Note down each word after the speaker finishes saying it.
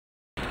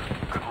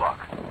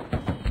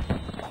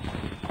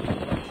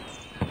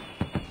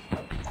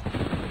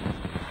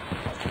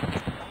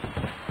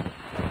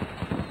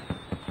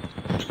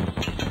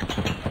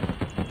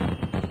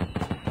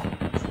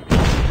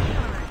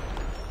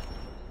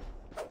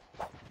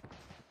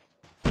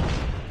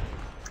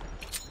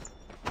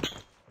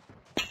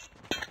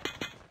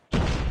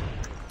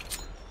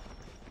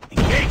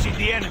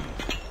the enemy.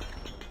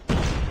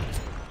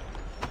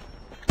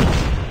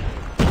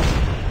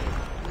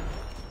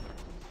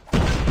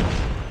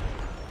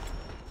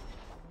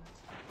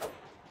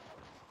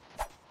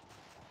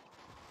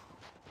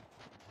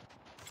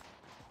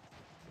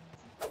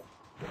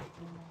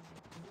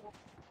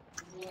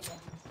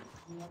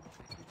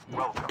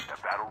 Welcome to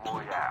Battle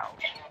Royale.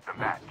 The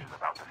match is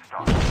about to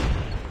start.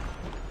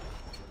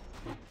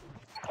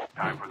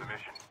 Time for the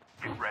mission.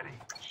 Get ready.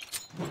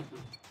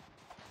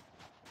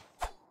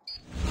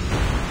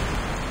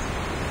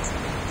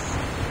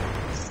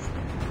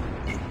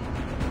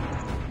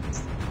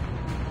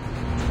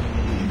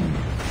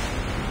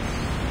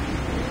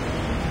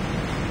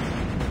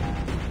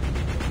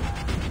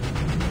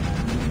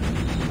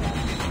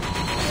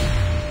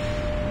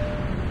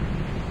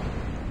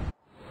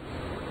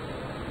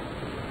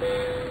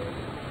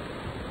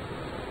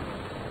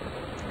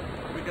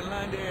 We can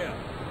land here.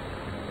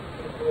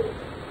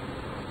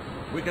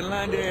 We can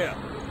land here.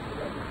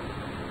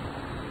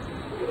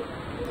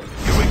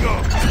 Here we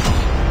go.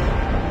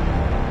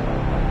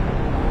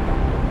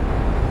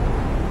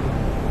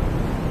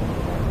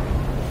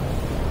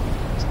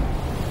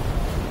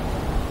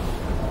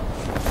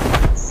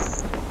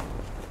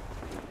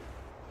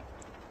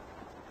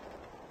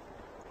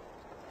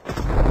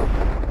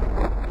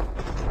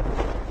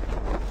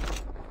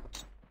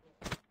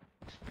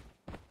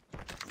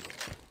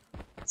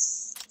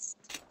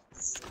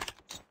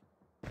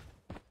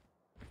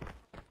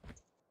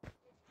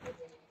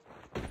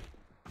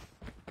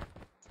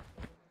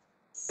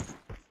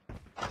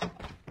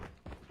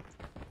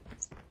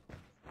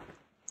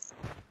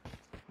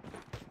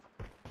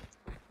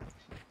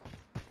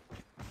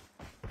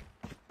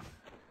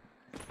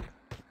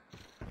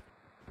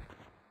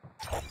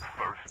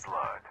 First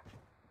blood.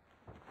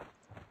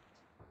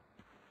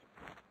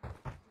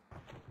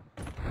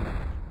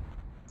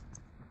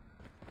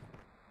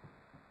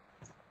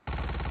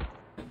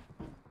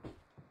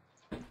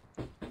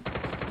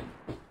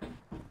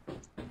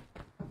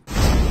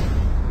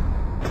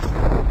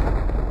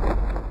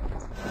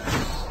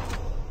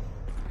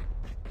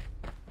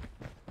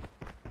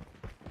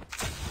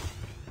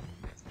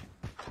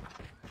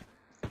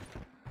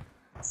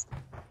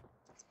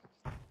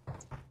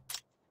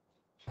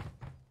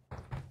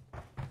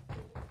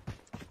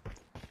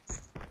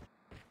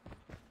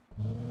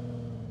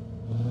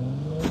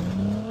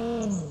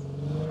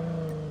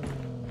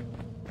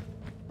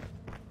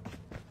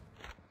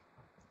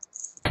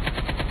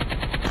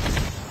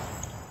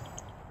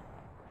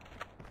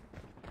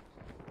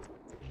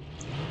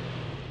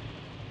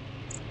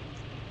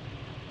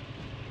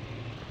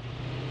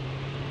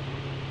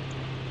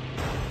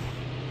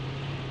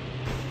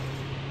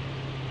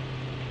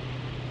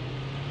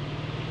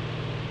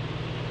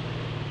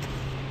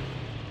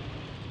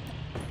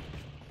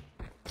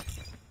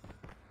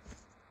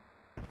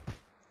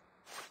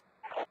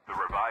 The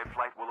revived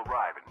flight will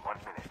arrive in 1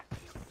 minute.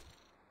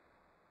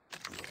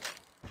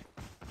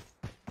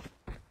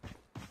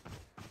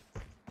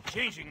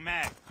 Changing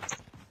mag.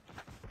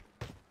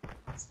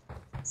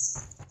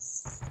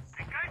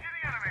 Engaging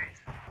the enemies.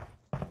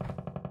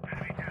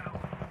 Enemy down.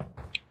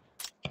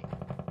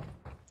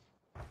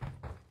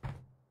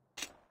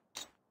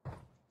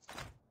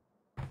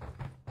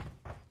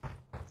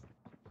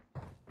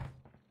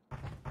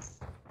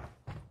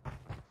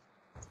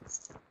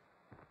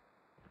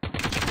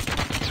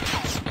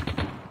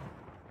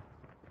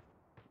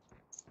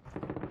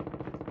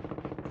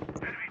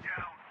 Enemy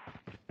down.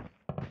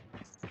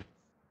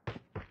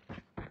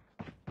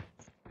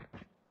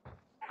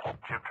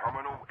 Chip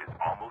terminal is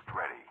almost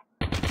ready.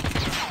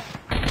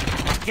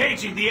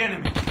 Engaging the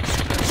enemy.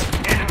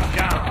 Enemy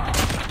down.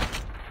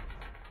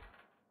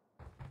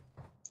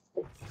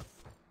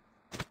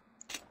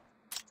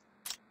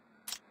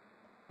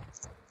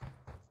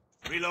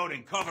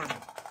 Reloading. Cover me.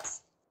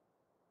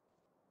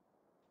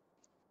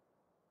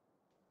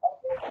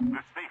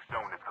 The safe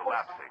zone is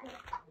collapsing.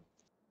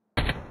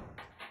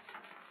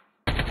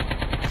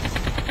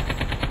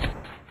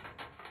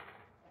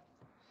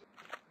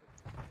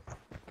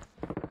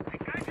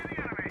 Engaging the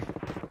enemy.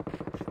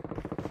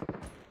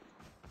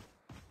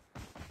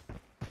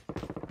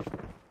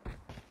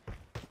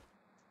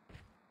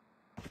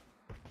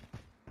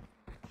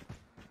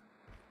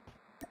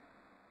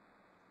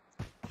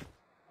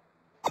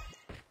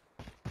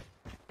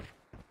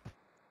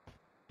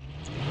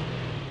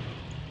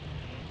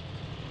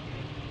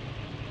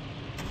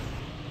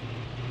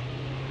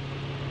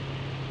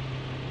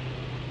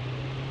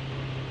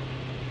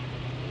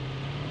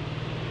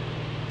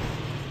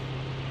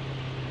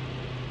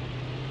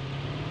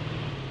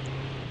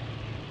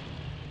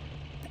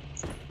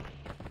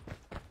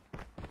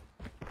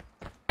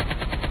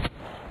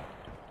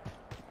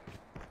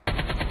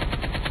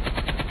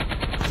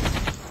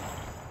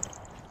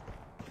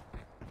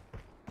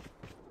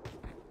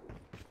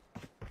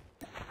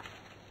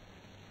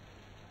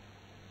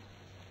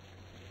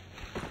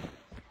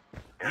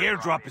 The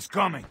airdrop is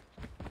coming.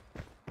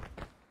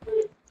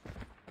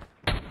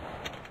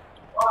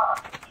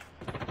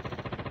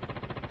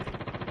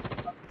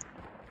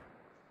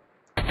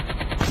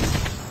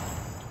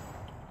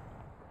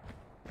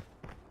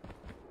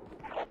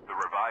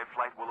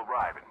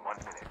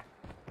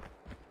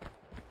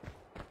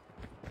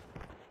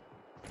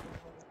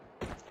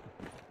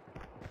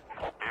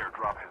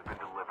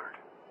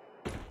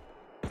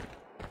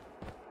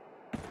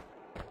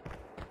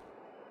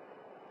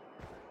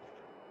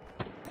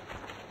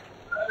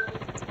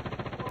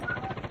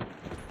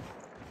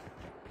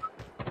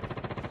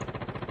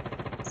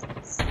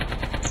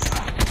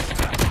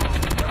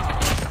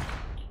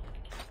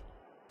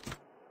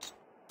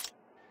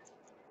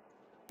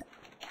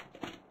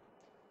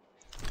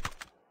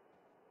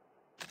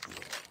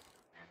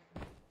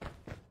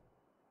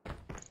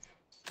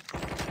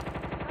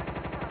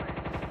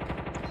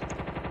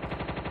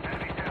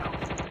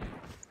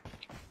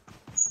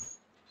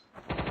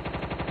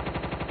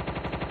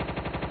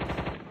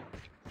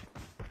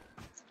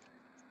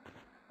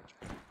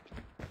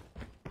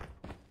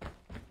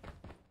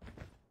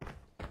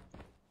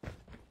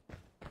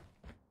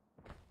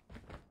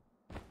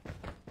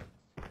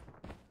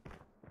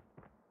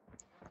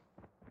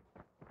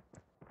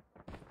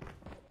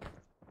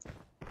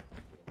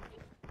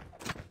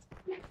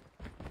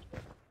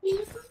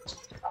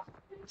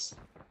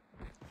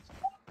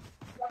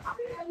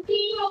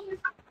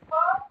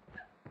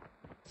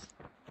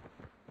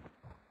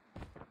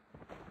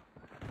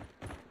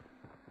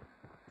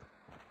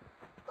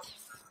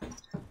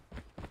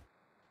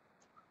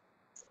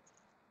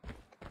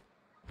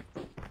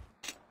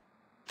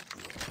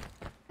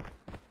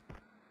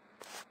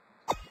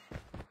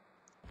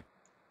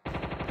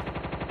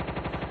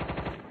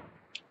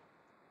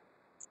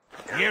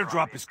 The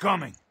airdrop is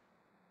coming.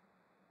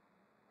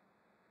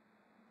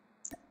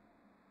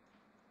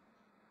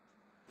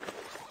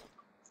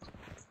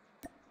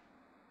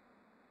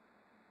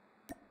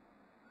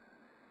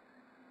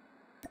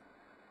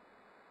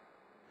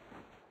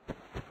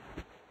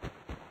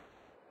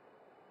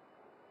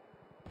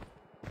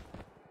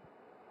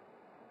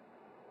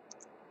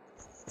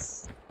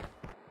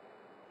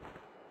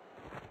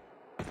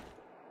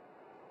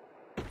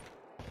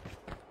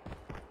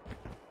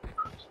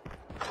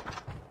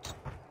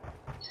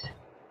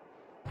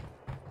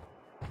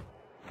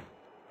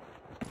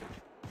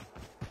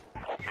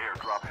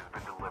 Airdrop has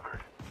been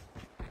delivered.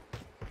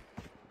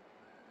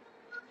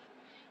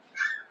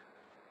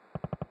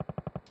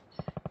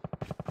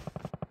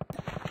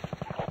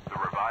 The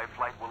revived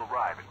flight will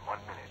arrive in 1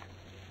 minute.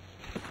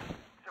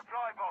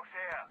 Supply box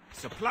here.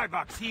 Supply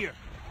box here.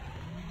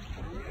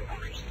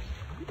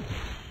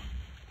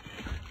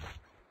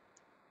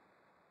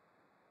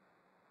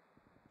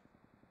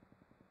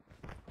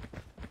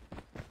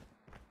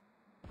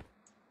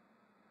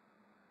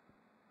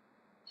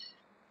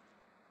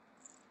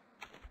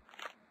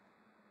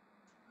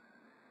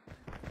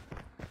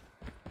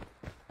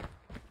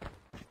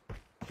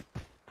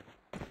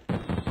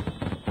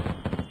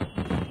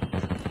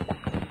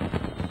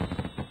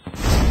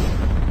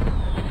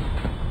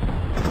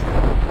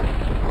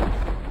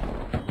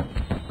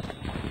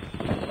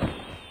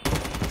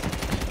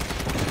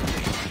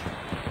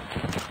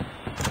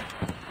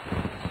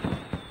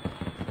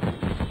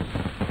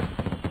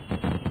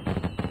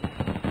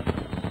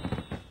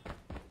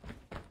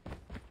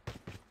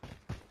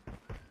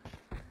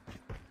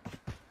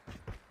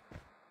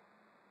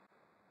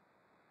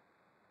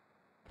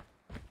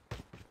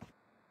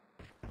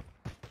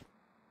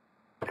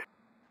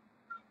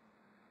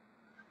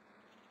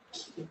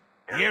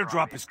 The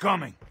airdrop is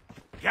coming.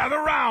 Gather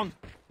round!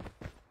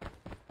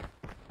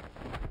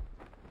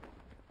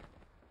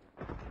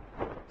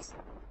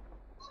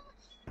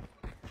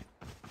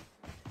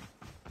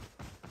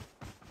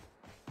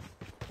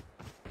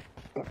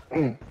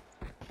 Engage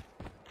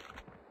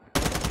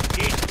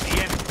the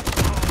enemy.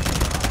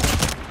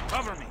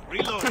 Cover me.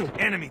 Reload.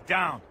 Enemy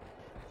down.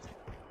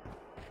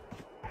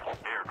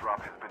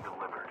 Airdrop has been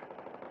delivered.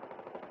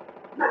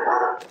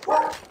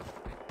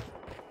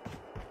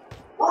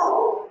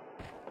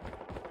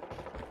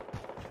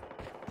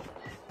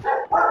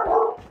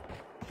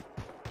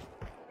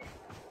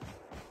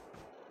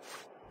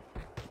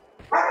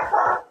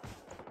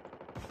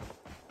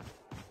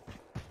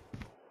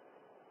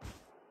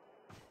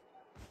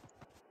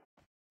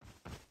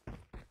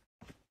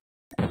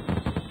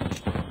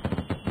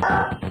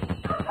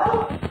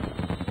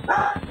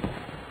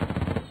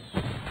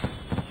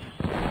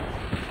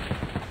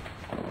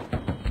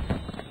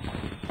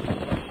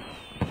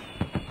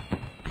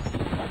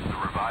 The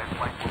revived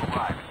flight will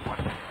arrive in 1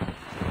 minute.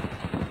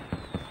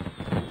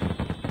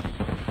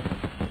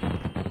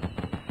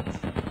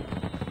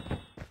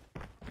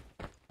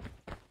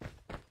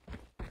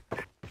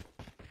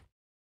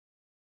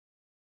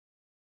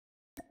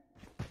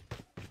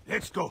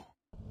 Let's go.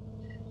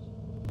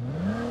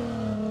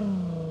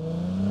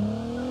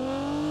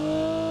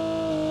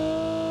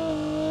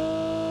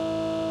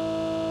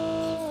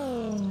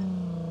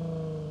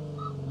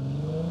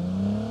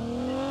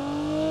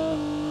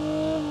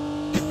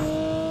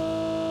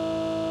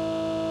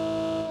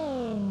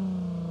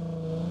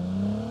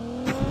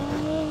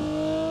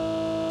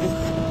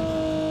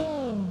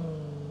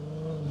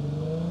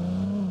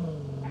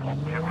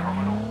 Chip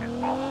terminal is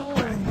almost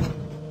ready.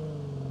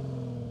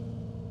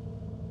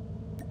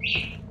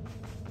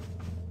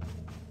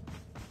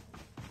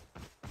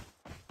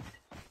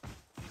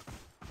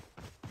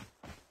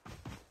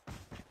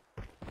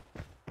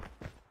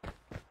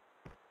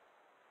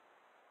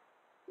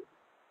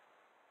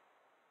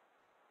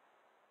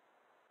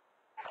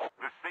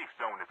 The safe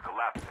zone is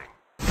collapsing.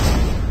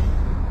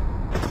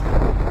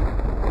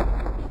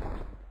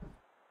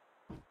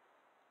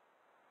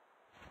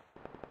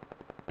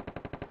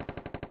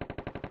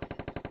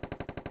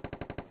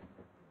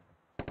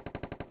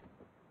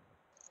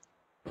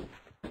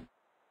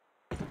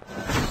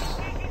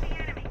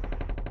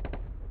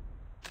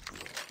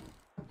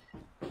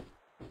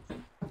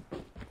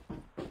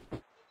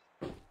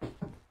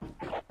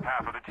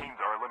 Half of the teams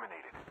are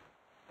eliminated.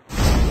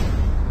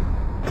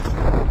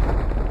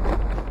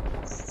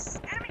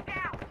 Enemy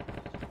down!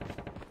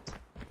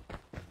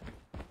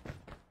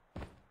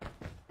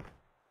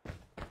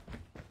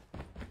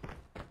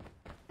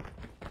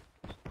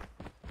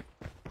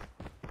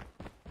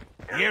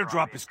 The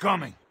airdrop is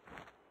coming.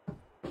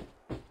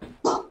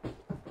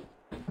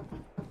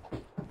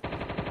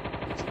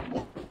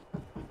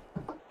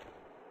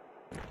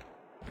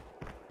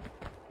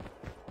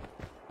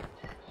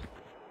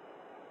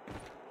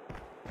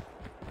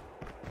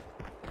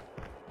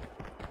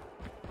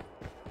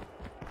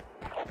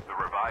 The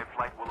revived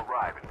flight will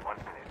arrive in 1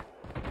 minute.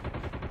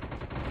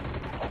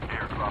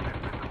 Airdrop has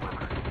been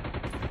delivered.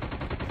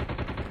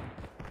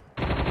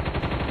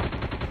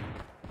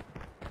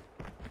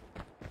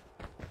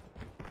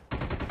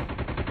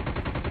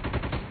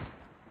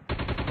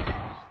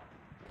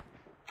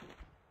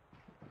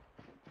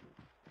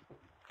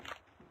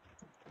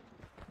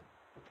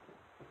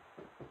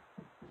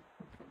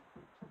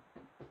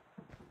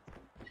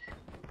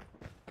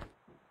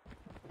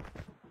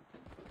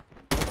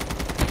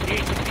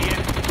 Engaging the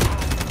enemy.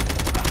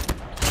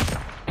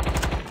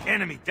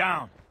 Enemy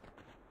down.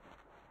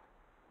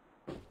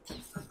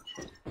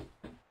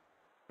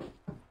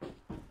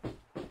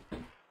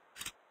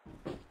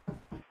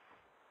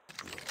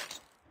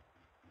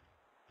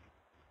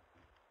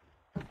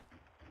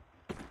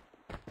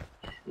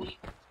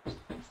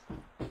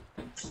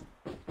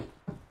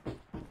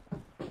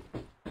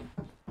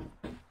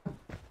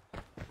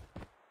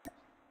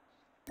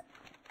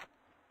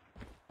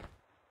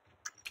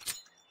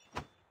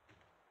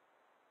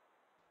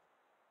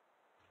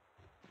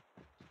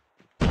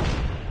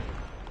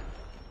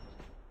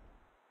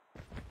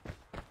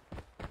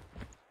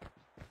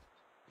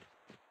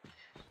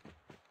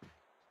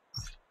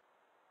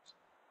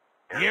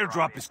 The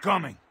airdrop is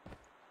coming.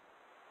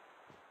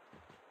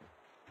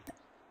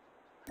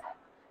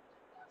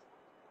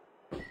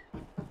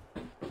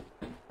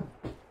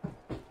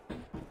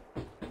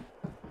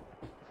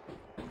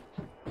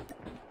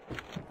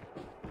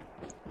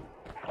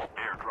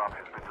 Airdrop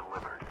has been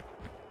delivered.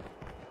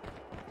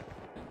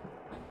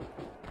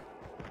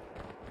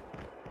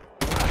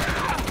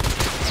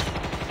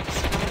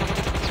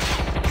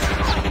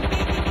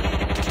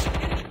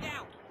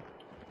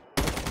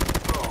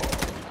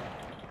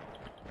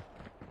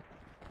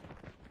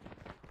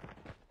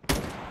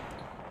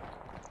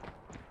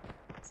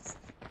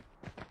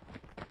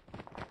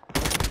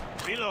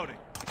 Reloading.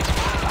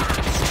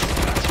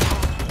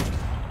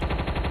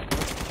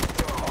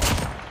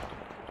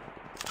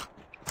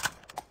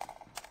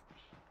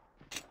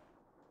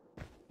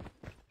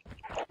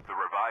 The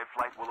revived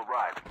flight will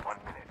arrive in 1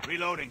 minute.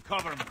 Reloading.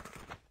 Cover me.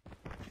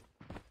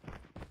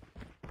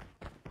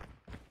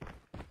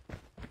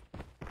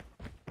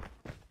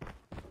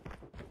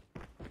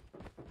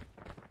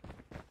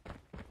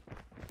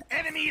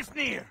 Enemy is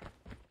near.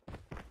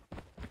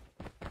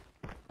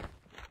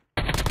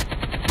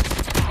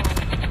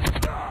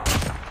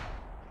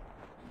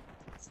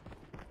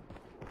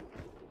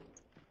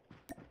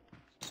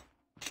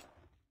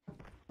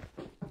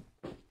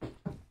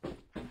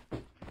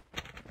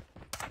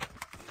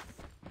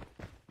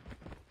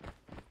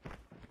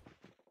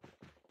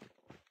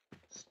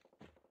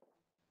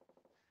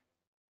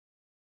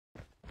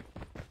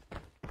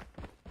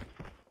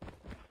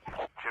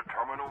 Chip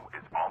terminal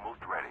is almost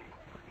ready.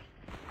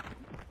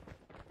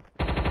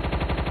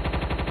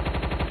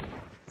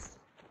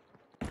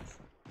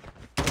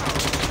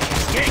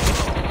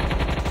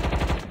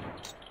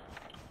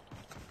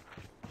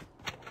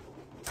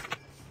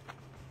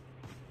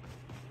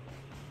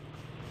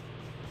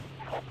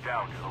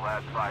 Down to the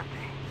last 5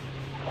 teams.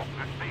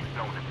 The safe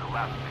zone is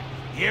elapsing.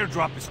 The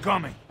airdrop is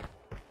coming.